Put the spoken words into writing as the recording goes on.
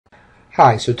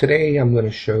Hi, so today I'm going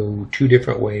to show two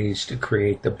different ways to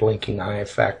create the blinking eye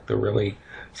effect, the really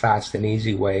fast and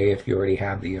easy way if you already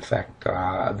have the effect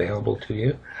available to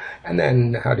you, and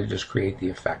then how to just create the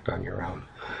effect on your own.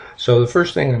 So the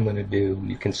first thing I'm going to do,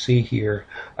 you can see here,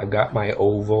 I've got my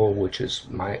oval, which is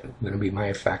going to be my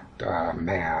effect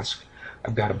mask.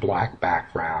 I've got a black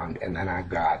background, and then I've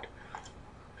got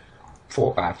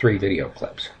three video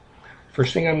clips.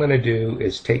 First thing I'm going to do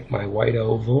is take my white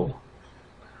oval.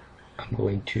 I'm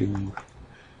going to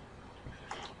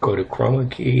go to chroma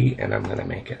key and I'm going to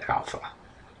make it alpha.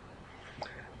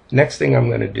 Next thing I'm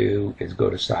going to do is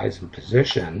go to size and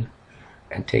position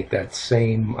and take that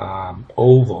same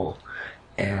oval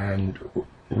and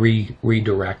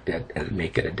redirect it and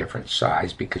make it a different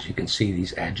size, because you can see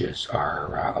these edges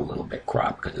are a little bit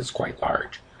cropped because it's quite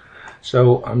large.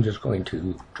 So I'm just going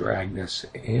to drag this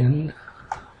in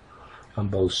on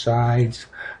both sides,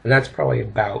 and that's probably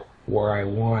about where I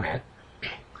want it.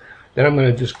 Then I'm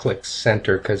going to just click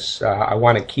center because I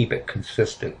want to keep it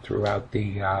consistent throughout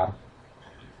the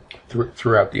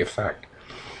effect.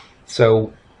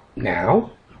 So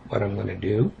now what I'm going to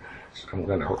do is I'm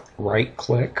going to right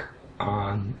click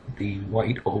on the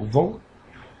white oval.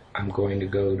 I'm going to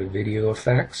go to video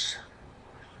effects,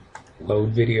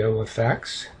 load video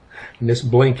effects. And this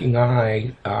blinking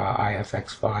eye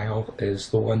IFX file is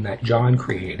the one that John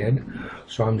created,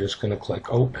 so I'm just going to click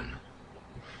open.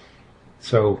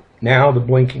 So now the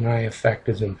blinking eye effect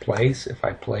is in place. If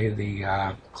I play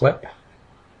the clip,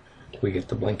 we get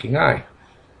the blinking eye.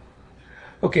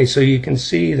 Okay, so you can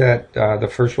see that the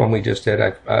first one we just did,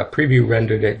 I preview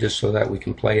rendered it just so that we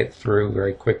can play it through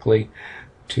very quickly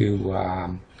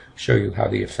to show you how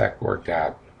the effect worked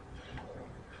out.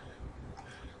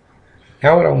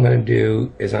 Now what I'm going to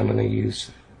do is I'm going to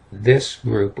use this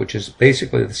group, which is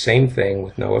basically the same thing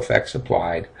with no effects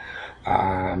applied.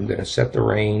 I'm going to set the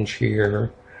range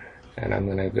here, and I'm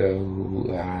going to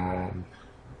go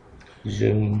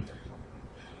zoom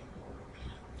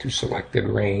to selected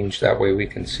range. That way we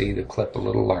can see the clip a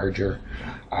little larger.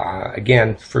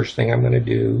 Again, first thing I'm going to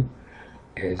do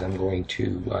is I'm going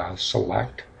to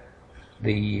select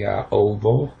the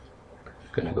oval. I'm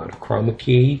going to go to chroma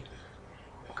key.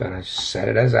 I'm going to set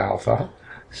it as alpha.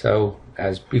 So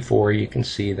as before, you can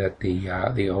see that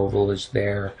the oval is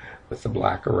there with the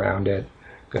black around it.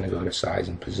 I'm going to go to size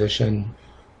and position,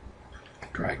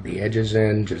 drag the edges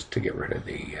in just to get rid of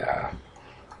the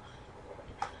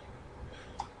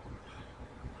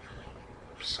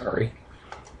sorry,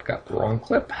 got the wrong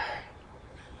clip.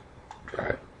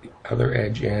 Drag the other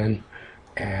edge in,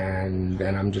 and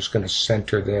then I'm just going to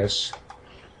center this.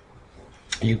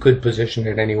 You could position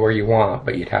it anywhere you want,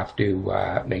 but you'd have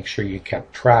to make sure you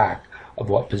kept track of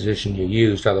what position you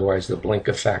used, otherwise the blink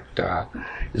effect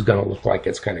is going to look like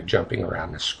it's kind of jumping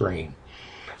around the screen.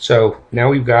 So now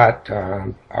we've got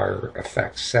our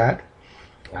effect set.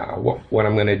 What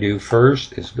I'm going to do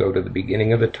first is go to the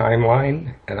beginning of the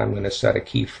timeline, and I'm going to set a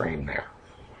keyframe there.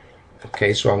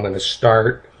 Okay, so I'm going to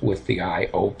start with the eye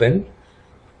open.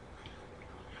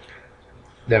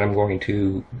 Then I'm going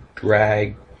to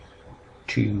drag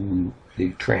to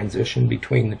the transition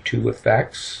between the two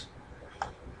effects.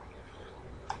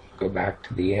 Go back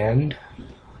to the end,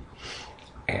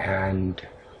 and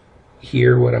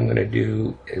here what I'm going to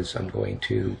do is I'm going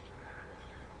to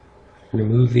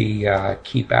remove the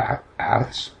keep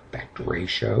aspect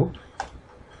ratio,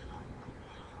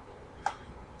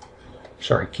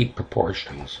 keep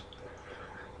proportions,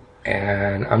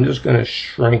 and I'm just going to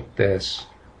shrink this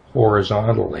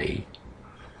horizontally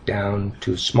down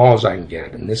to as small as I can get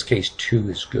it. In this case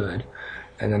 2 is good,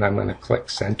 and then I'm going to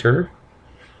click center,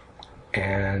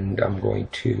 and I'm going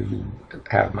to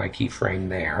have my keyframe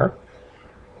there,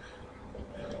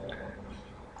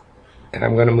 and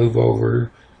I'm going to move over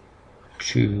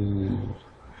to,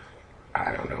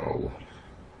 I don't know,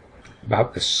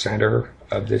 about the center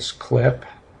of this clip,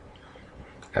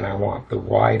 and I want the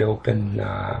wide open,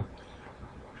 I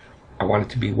want it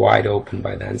to be wide open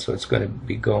by then, so it's going to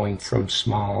be going from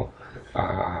small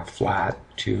flat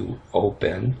to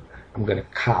open. I'm going to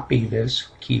copy this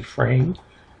keyframe,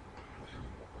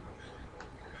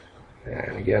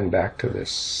 and again back to the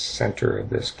center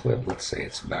of this clip. Let's say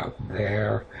it's about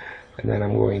there, and then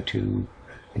I'm going to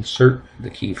insert the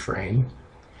keyframe.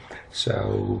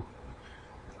 So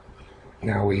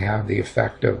now we have the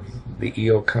effect of the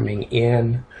eel coming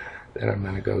in. Then I'm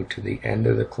going to go to the end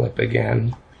of the clip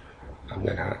again. I'm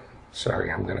going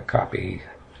to copy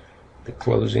the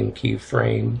closing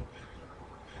keyframe,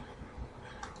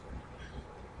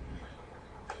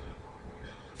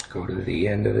 go to the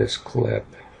end of this clip,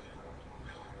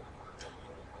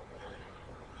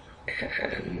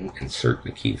 and insert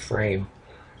the keyframe.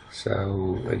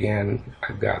 So again,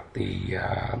 I've got the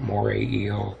moray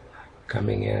eel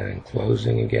coming in and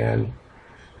closing again.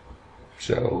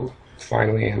 So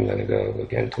finally I'm going to go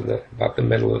again to about the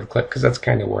middle of the clip, because that's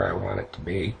kind of where I want it to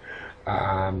be.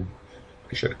 I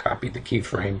should have copied the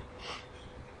keyframe.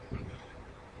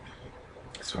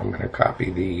 So I'm going to copy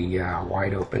the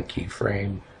wide open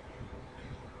keyframe.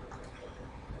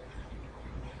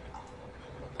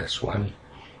 This one.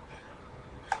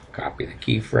 Copy the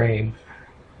keyframe.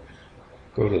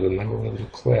 Go to the middle of the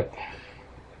clip,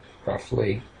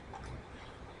 roughly.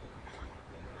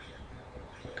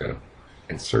 Go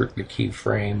insert the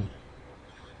keyframe.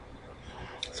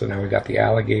 So now we got the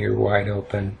alligator wide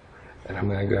open, and I'm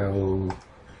going to go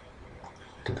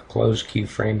to the close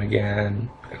keyframe again,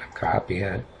 and copy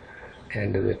it,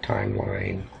 end of the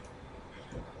timeline,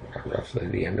 roughly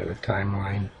the end of the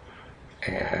timeline,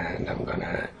 and I'm going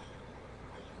to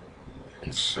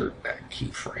insert that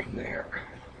keyframe there.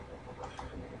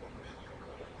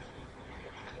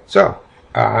 So,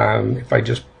 if I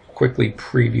just quickly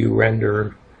preview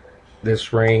render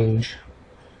this range,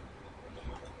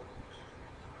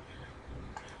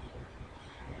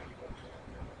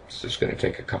 it's just going to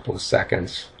take a couple of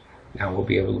seconds. Now we'll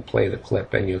be able to play the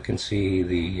clip, and you can see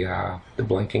the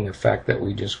blinking effect that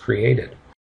we just created.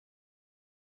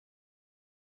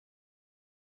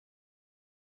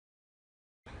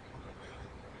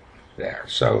 There.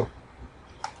 So,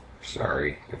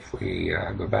 sorry, if we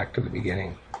go back to the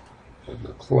beginning of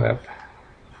the clip.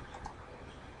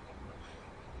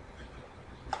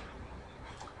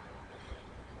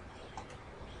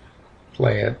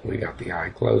 Play it, we got the eye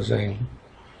closing,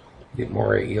 the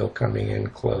moray eel coming in,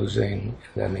 closing,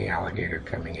 and then the alligator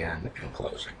coming in and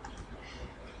closing.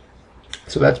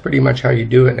 So that's pretty much how you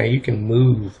do it. Now you can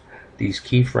move these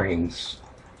keyframes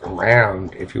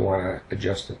around if you want to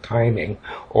adjust the timing,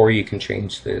 or you can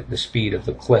change the speed of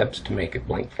the clips to make it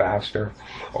blink faster,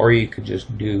 or you could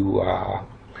just do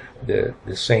the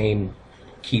same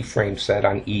keyframe set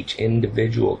on each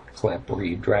individual clip, where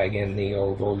you drag in the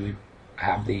oval, you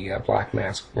have the black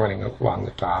mask running along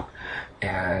the top,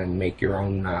 and make your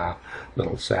own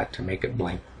little set to make it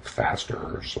blink faster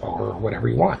or slower or whatever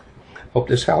you want. Hope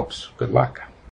this helps. Good luck.